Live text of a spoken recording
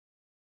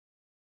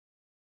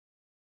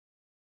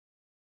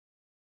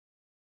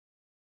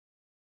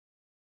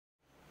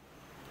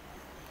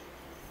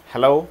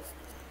Hello,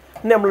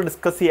 ഇന്ന് നമ്മൾ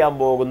discuss ചെയ്യാൻ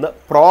പോകുന്ന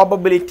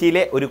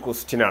പ്രോബബിലിറ്റിയിലെ ഒരു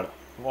ക്വസ്റ്റ്യനാണ്.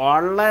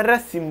 വളരെ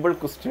സിമ്പിൾ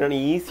ക്വസ്റ്റ്യനാണ്,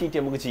 ഈസി ആയിട്ട്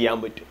നമുക്ക് ചെയ്യാൻ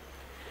പറ്റും.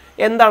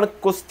 എന്താണ്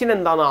ക്വസ്റ്റ്യൻ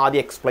എന്താണെന്ന്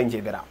ആദ്യം എക്സ്പ്ലെയിൻ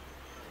ചെയ്തുതരാം.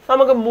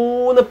 നമുക്ക്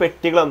 3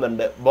 പെട്ടികൾ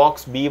എന്നുണ്ട്.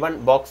 Box B1,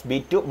 box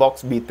B2,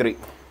 box B3.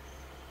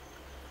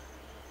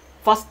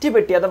 First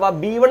പെട്ടി അഥവാ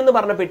B1 എന്ന്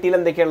പറഞ്ഞ പെട്ടിയിൽ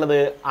എന്തൊക്കെയുള്ളത്?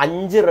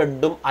 5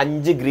 റെഡും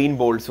 5 ഗ്രീൻ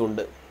ബോൾസും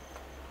ഉണ്ട്.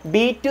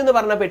 B2 എന്ന്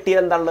പറഞ്ഞ പെട്ടിയിൽ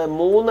എന്താണുള്ളത്?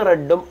 3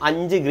 റെഡും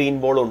 5 ഗ്രീൻ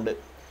ബോളും ഉണ്ട്.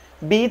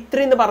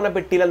 B3 എന്ന് പറഞ്ഞ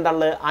പെട്ടിയിൽ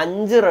എന്താണ്?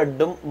 5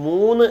 റെഡും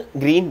 3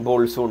 ഗ്രീൻ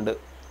ബോൾസും ഉണ്ട്.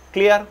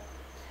 ക്ലിയർ?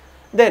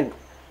 ദെൻ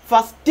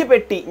ഫസ്റ്റ്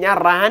പെട്ടി ഞാൻ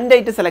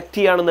റാൻഡായിട്ട് സെലക്ട്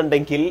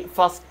ചെയ്യുകയാണെന്നുണ്ടെങ്കിൽ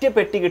ഫസ്റ്റ്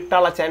പെട്ടി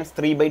കിട്ടാനുള്ള ചാൻസ്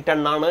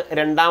 3/10 ആണ്.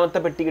 രണ്ടാമത്തെ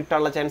പെട്ടി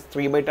കിട്ടാനുള്ള ചാൻസ്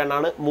 3/10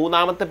 ആണ്.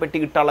 മൂന്നാമത്തെ പെട്ടി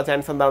കിട്ടാനുള്ള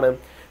ചാൻസ് എന്താണ്?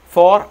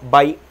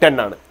 4/10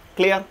 ആണ്.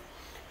 ക്ലിയർ?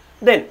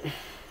 ദെൻ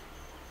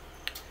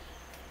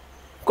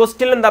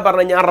ക്വസ്റ്റ്യനിൽ എന്താ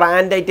പറഞ്ഞത്? ഞാൻ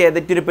റാൻഡായിട്ട്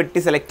ഏതൊക്കെ ഒരു പെട്ടി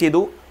സെലക്ട്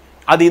ചെയ്തു,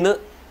 അതിൽ നിന്ന്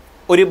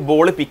ഒരു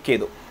ബോൾ പിക്ക്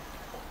ചെയ്തു.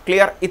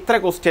 ക്ലിയർ? ഇത്ര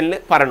ക്വസ്റ്റ്യനിൽ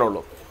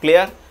പറയണുള്ളൂ.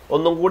 ക്ലിയർ?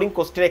 ഒന്നും കൂടി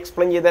ക്വസ്റ്റ്യൻ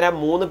എക്സ്പ്ലെയിൻ ചെയ്ത് തരാം.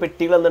 3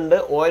 പെട്ടികൾ എന്നുണ്ട്.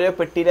 ഓരോ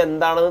പെട്ടിയിൽ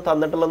എന്താണെന്ന്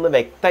തന്നിട്ടുള്ളതെന്ന്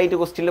വ്യക്തമായിട്ട്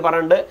ക്വസ്റ്റ്യനിൽ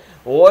പറയുന്നുണ്ട്.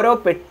 ഓരോ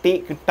പെട്ടി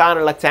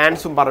കിട്ടാനുള്ള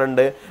ചാൻസും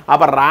പറയുന്നുണ്ട്.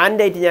 അപ്പോൾ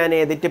റാൻഡായിട്ട് ഞാൻ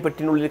ഏതൊക്കെ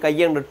പെട്ടിനുള്ളിൽ കൈ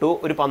കണ്ടിട്ടു,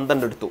 ഒരു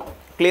 12 എടുത്തു.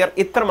 ക്ലിയർ?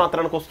 ഇത്ര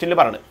മാത്രമാണ് ക്വസ്റ്റ്യനിൽ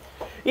പറയുന്നത്.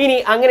 ഇനി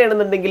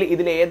അങ്ങനെയാണെന്നുണ്ടെങ്കിൽ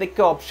ഇതിൽ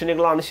ഏതൊക്കെ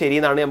ഓപ്ഷനുകളാണ്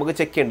ശരിയെന്നാണ് നമുക്ക്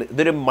ചെക്ക് ചെയ്യേണ്ടത്.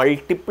 ഇതൊരു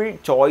മൾട്ടിപ്പിൾ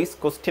ചോയ്സ്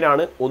ക്വസ്റ്റ്യൻ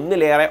ആണ്.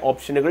 ഒന്നിലേറെ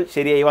ഓപ്ഷനുകൾ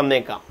ശരിയായി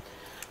വന്നേക്കാം.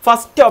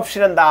 ഫസ്റ്റ്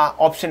ഓപ്ഷൻ എന്താ?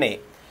 Option A,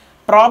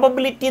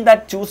 probability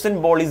that chosen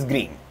ball is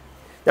green.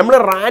 നമ്മൾ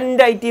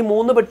റാൻഡായിട്ട്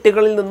 3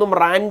 പെട്ടികളിൽ നിന്നും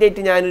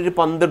റാൻഡായിട്ട് ഞാനൊരു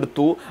പന്ത്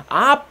എടുത്തു.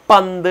 ആ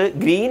പന്ത്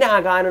ഗ്രീൻ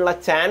ആകാനുള്ള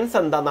ചാൻസ്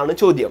എന്താണെന്നാണ്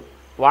ചോദ്യം.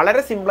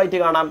 വളരെ സിമ്പിളായിട്ട്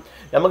കാണാം.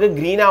 നമുക്ക്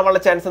ഗ്രീൻ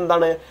ആവാനുള്ള ചാൻസ്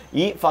എന്താണ്?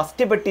 ഈ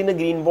ഫസ്റ്റ് പെട്ടിയിൽ നിന്ന്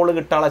ഗ്രീൻ ബോൾ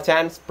കിട്ടാനുള്ള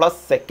ചാൻസ് പ്ലസ്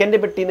സെക്കൻഡ്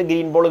പെട്ടിയിൽ നിന്ന്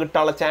ഗ്രീൻ ബോൾ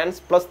കിട്ടാനുള്ള ചാൻസ്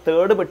പ്ലസ്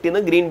തേർഡ് പെട്ടിയിൽ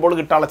നിന്ന് ഗ്രീൻ ബോൾ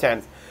കിട്ടാനുള്ള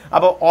ചാൻസ്.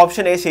 അപ്പോൾ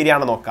ഓപ്ഷൻ എ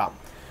ശരിയാണ്. നോക്കാം.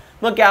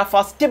 നോക്കിയാൽ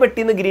ഫസ്റ്റ്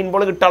പെട്ടിയിൽ നിന്ന് ഗ്രീൻ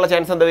ബോൾ കിട്ടാനുള്ള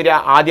ചാൻസ് എന്താ വരിക?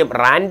 ആദ്യം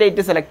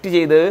റാൻഡായിട്ട് സെലക്ട്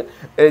ചെയ്ത്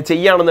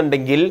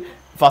ചെയ്യുകയാണെന്നുണ്ടെങ്കിൽ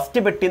ഫസ്റ്റ്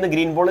പെട്ടിയിൽ നിന്ന്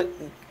ഗ്രീൻ ബോൾ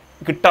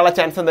കിട്ടാനുള്ള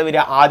ചാൻസ് എന്താ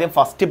വരിക? ആദ്യം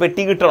ഫസ്റ്റ്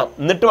പെട്ടി കിട്ടണം,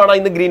 എന്നിട്ട് വേണം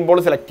ഇന്ന് ഗ്രീൻ ബോൾ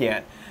സെലക്ട്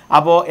ചെയ്യാൻ.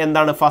 അപ്പോൾ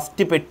എന്താണ്?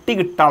 ഫസ്റ്റ് പെട്ടി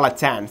കിട്ടാനുള്ള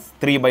ചാൻസ്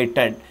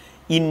 3/10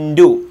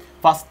 ഇൻറ്റു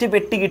ഫസ്റ്റ്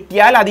പെട്ടി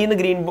കിട്ടിയാൽ അതിൽ നിന്ന്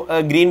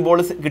ഗ്രീൻ ബോൾ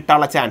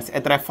കിട്ടാനുള്ള ചാൻസ്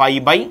എത്ര?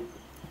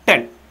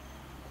 5/10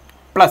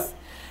 പ്ലസ്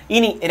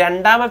ഇനി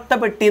രണ്ടാമത്തെ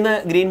പെട്ടിയിൽ നിന്ന്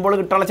ഗ്രീൻ ബോൾ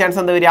കിട്ടാനുള്ള ചാൻസ്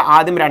എന്താ വരിക?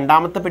 ആദ്യം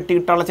രണ്ടാമത്തെ പെട്ടി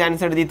കിട്ടാനുള്ള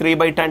ചാൻസ് എഴുതി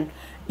 3/10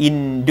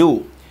 ഇൻറ്റു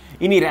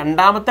ഇനി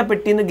രണ്ടാമത്തെ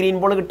പെട്ടിയിൽ നിന്ന് ഗ്രീൻ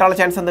ബോൾ കിട്ടാനുള്ള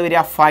ചാൻസ് എന്താ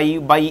വരിക?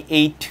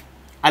 5/8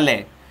 അല്ലേ?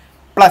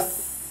 പ്ലസ്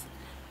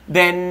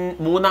ദെൻ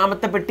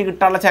മൂന്നാമത്തെ പെട്ടി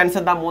കിട്ടാനുള്ള ചാൻസ്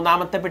എന്താ?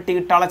 മൂന്നാമത്തെ പെട്ടി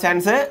കിട്ടാനുള്ള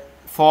ചാൻസ്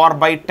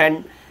 4/10.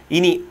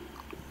 ഇനി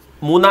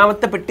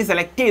മൂന്നാമത്തെ പെട്ടി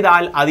സെലക്ട്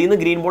ചെയ്താൽ അതിൽ നിന്ന്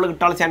ഗ്രീൻ ബോൾ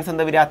കിട്ടാനുള്ള ചാൻസ്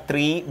എന്താ വരിക?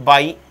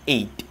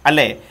 3/8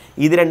 അല്ലേ?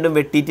 ഇത് രണ്ടും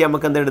വെട്ടിയിട്ട്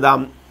നമുക്ക് എന്താ എഴുതാം?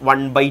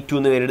 1/2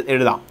 എന്ന്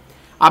എഴുതാം.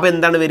 അപ്പോൾ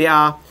എന്താണ് വരിക?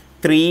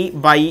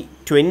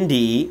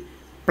 3/20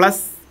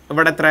 പ്ലസ്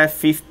ഇവിടെ എത്ര?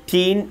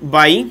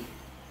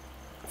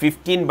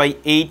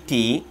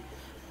 15/80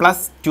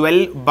 പ്ലസ്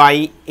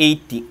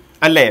 12/80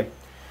 അല്ലേ?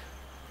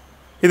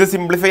 ഇത്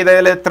സിംപ്ലിഫൈ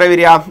ചെയ്താൽ എത്ര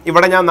വരിക?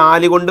 ഇവിടെ ഞാൻ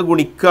 4 കൊണ്ട്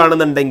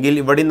ഗുണിക്കുകയാണെന്നുണ്ടെങ്കിൽ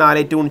ഇവിടെ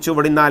 4 ഗുണിച്ചു,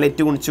 ഇവിടെ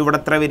 4 ഗുണിച്ചു, ഇവിടെ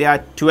എത്ര വരിക?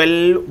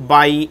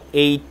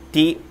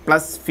 12/80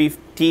 പ്ലസ്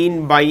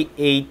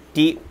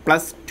 15/80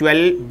 പ്ലസ്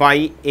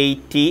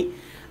 12/80.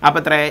 അപ്പോൾ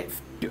എത്ര?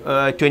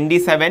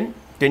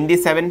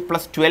 27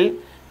 പ്ലസ് 12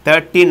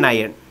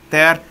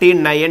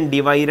 39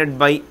 ഡിവൈഡഡ്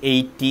ബൈ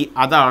 80.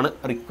 അതാണ്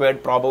റിക്വയർഡ്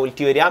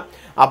പ്രോബബിലിറ്റി വരിക.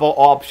 അപ്പോൾ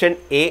ഓപ്ഷൻ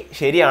എ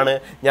ശരിയാണ്.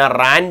 ഞാൻ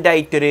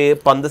റാൻഡായിട്ടൊരു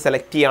പന്ത്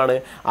സെലക്ട് ചെയ്യാണ്.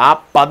 ആ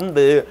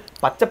പന്ത്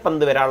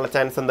പച്ചപ്പന്ത് വരാനുള്ള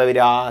ചാൻസ് എന്താ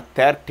വരിക?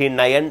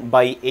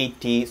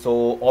 39/80. So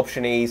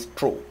option A is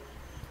true.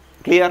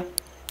 Clear?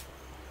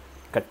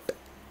 Cut.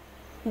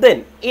 Then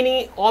ഇനി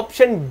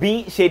ഓപ്ഷൻ ബി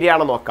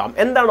ശരിയാണോ നോക്കാം.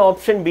 എന്താണ്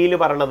ഓപ്ഷൻ ബിയിൽ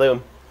പറയണത്?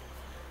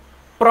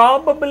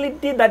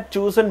 Probability that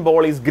chosen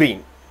ball is green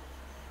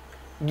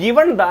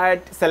given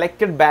that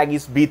selected bag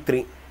is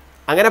B3.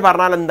 അങ്ങനെ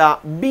പറഞ്ഞാൽ എന്താ?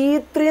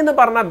 B3 എന്ന്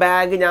പറഞ്ഞ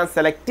ബാഗ് ഞാൻ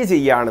സെലക്ട്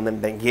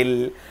ചെയ്യുകയാണെന്നുണ്ടെങ്കിൽ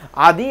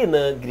അതിൽ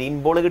നിന്ന് ഗ്രീൻ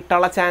ബോൾ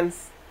കിട്ടാനുള്ള ചാൻസ്.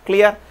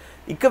 ക്ലിയർ?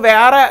 ഇക്ക്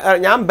വേറെ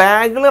ഞാൻ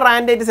ബാഗിൽ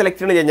റാൻഡായിട്ട് സെലക്ട്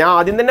ചെയ്യണം. ഞാൻ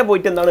ആദ്യം തന്നെ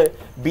പോയിട്ട് എന്താണ്?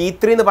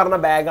 B3 എന്ന് പറഞ്ഞ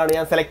ബാഗാണ്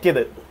ഞാൻ സെലക്ട്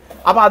ചെയ്തത്.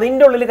 അപ്പോൾ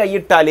അതിൻ്റെ ഉള്ളിൽ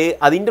കൈയിട്ടാൽ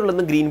അതിൻ്റെ ഉള്ളിൽ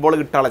നിന്ന് ഗ്രീൻ ബോൾ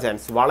കിട്ടാനുള്ള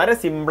ചാൻസ് വളരെ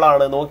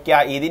സിമ്പിളാണ്.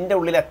 നോക്കിയാൽ ഇതിൻ്റെ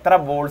ഉള്ളിൽ എത്ര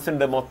ബോൾസ്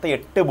ഉണ്ട്? മൊത്തം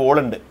 8 ബോൾ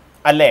ഉണ്ട്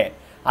അല്ലേ?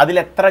 അതിൽ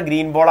എത്ര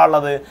ഗ്രീൻ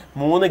ബോളാണുള്ളത്?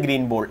 3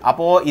 green ball.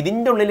 അപ്പോൾ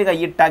ഇതിൻ്റെ ഉള്ളിൽ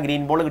കൈയിട്ടാൽ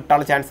ഗ്രീൻ ബോൾ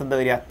കിട്ടാനുള്ള ചാൻസ് എന്താ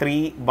വരിക?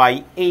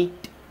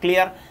 3/8.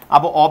 ക്ലിയർ?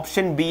 അപ്പോൾ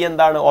ഓപ്ഷൻ ബി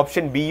എന്താണ്?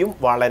 ഓപ്ഷൻ ബിയും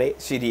വളരെ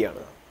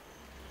ശരിയാണ്.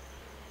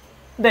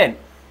 ദെൻ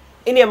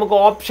ഇനി നമുക്ക്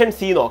ഓപ്ഷൻ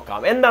സി നോക്കാം.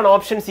 എന്താണ്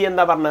ഓപ്ഷൻ സി?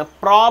 എന്താ പറഞ്ഞത്?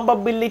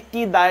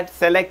 Probability that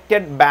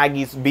selected bag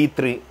is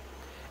B3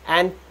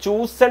 and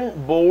chosen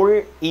ball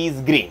is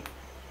green.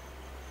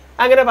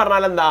 അങ്ങനെ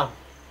പറഞ്ഞാൽ എന്താ?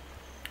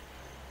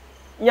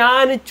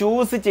 ഞാൻ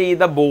ചൂസ്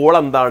ചെയ്ത ബോൾ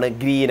എന്താണ്?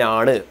 ഗ്രീൻ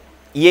ആണ്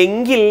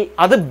എങ്കിൽ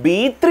അത്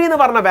B3 എന്ന്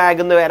പറഞ്ഞ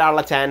ബാഗിൽ നിന്ന്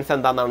വരാനുള്ള ചാൻസ്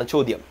എന്താണെന്നാണ്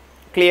ചോദ്യം.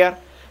 ക്ലിയർ?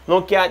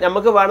 നോക്കിയാൽ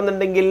നമുക്ക്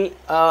വേണമെന്നുണ്ടെങ്കിൽ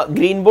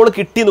ഗ്രീൻ ബോൾ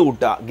കിട്ടിയെന്ന്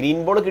കൂട്ടുക. ഗ്രീൻ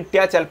ബോൾ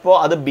കിട്ടിയാൽ ചിലപ്പോൾ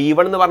അത്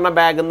B1 എന്ന് പറഞ്ഞ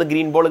ബാഗിൽ നിന്ന്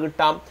ഗ്രീൻ ബോൾ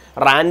കിട്ടാം.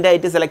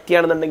 റാൻഡായിട്ട് സെലക്ട്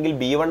ചെയ്യുകയാണെന്നുണ്ടെങ്കിൽ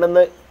B1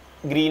 എന്ന്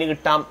ഗ്രീൻ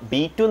കിട്ടാം,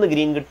 B2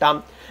 ഗ്രീൻ കിട്ടാം,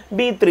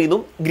 B3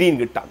 ഗ്രീൻ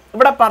കിട്ടാം.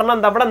 ഇവിടെ പറഞ്ഞ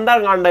എന്താ, ഇവിടെ എന്താ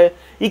കാണേണ്ടത്,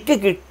 ഇക്ക്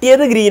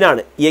കിട്ടിയത് ഗ്രീൻ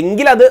ആണ്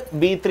എങ്കിൽ അത്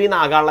B3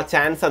 ആകാനുള്ള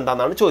ചാൻസ്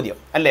എന്താണെന്നാണ് ചോദ്യം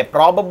അല്ലേ.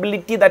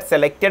 Probability that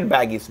selected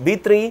bag is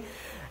B3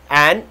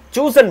 and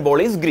chosen ball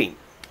is green.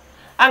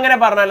 അങ്ങനെ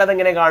പറഞ്ഞാൽ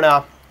അതെങ്ങനെ കാണുക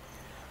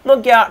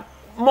നോക്കിയാൽ,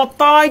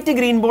 മൊത്തമായിട്ട്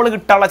ഗ്രീൻ ബോൾ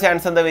കിട്ടാനുള്ള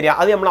ചാൻസ് എന്താ വരിക,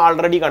 അത് നമ്മൾ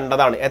ആൾറെഡി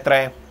കണ്ടതാണ്. എത്ര,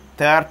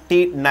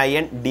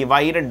 39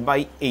 ഡിവൈഡഡ് ബൈ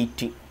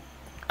 80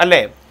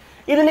 അല്ലേ.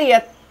 ഇതിൽ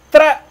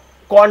എത്ര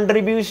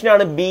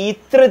കോൺട്രിബ്യൂഷനാണ്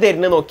B3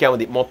 തരുന്നത് നോക്കിയാൽ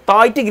മതി.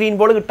 മൊത്തമായിട്ട് ഗ്രീൻ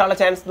ബോൾ കിട്ടാനുള്ള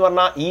ചാൻസ് എന്ന്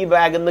പറഞ്ഞാൽ ഈ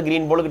ബാഗിൽ നിന്ന്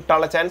ഗ്രീൻ ബോൾ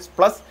കിട്ടാനുള്ള ചാൻസ്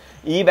പ്ലസ്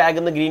ഈ ബാഗിൽ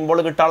നിന്ന് ഗ്രീൻ ബോൾ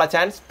കിട്ടാനുള്ള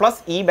ചാൻസ് പ്ലസ്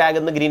ഈ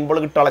ബാഗിൽ നിന്ന് ഗ്രീൻ ബോൾ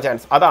കിട്ടാനുള്ള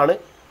ചാൻസ്, അതാണ്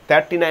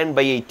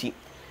 39/80.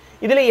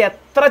 ഇതിൽ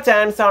എത്ര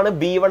ചാൻസ് ആണ്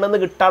B1 എന്ന്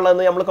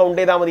കിട്ടാനുള്ളതെന്ന് നമ്മൾ കൗണ്ട്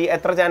ചെയ്താൽ മതി.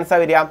 എത്ര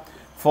ചാൻസാണ് വരിക,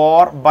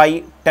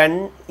 4/10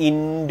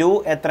 ഇൻറ്റു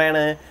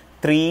എത്രയാണ്,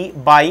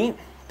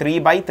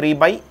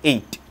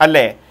 3/3/8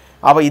 അല്ലേ.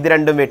 അപ്പോൾ ഇത്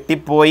രണ്ടും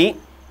വെട്ടിപ്പോയി,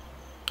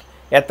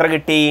 എത്ര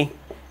കിട്ടി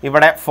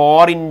ഇവിടെ,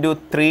 4 ×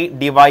 3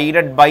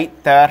 ഡിവൈഡഡ് ബൈ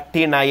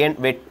 39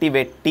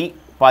 വെട്ടി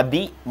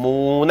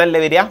 13 അല്ലേ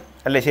വരിക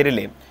അല്ലേ,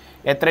 ശരിയല്ലേ.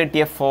 എത്ര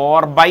കിട്ടിയ,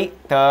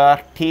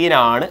 4/13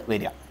 ആണ്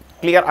വരിക.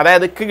 ക്ലിയർ.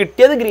 അതായത്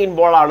കിട്ടിയത് ഗ്രീൻ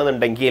ബോൾ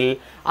ആണെന്നുണ്ടെങ്കിൽ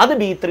അത്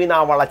B3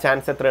 ആവാനുള്ള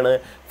ചാൻസ് എത്രയാണ്,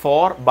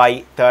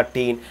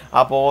 4/13.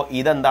 അപ്പോൾ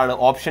ഇതെന്താണ്,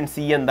 ഓപ്ഷൻ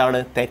സി എന്താണ്,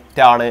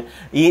 തെറ്റാണ്.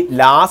 ഈ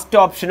ലാസ്റ്റ്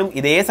ഓപ്ഷനും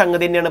ഇതേ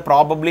സംഗതി തന്നെയാണ്.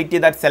 Probability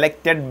that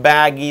selected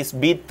bag is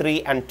B3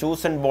 and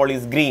chosen ball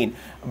is green.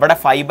 ഇവിടെ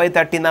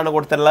 5/13 എന്നാണ്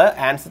കൊടുത്തിട്ടുള്ളത്,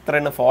 ആൻസർ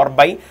എത്രയാണ്,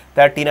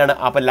 4/13 ആണ്.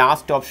 അപ്പോൾ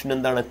ലാസ്റ്റ് ഓപ്ഷൻ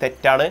എന്താണ്,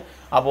 തെറ്റാണ്.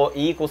 അപ്പോൾ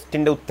ഈ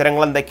ക്വസ്റ്റിൻ്റെ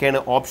ഉത്തരങ്ങൾ എന്തൊക്കെയാണ്,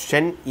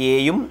 ഓപ്ഷൻ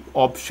എയും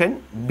ഓപ്ഷൻ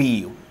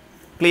ബിയും.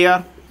 ക്ലിയർ.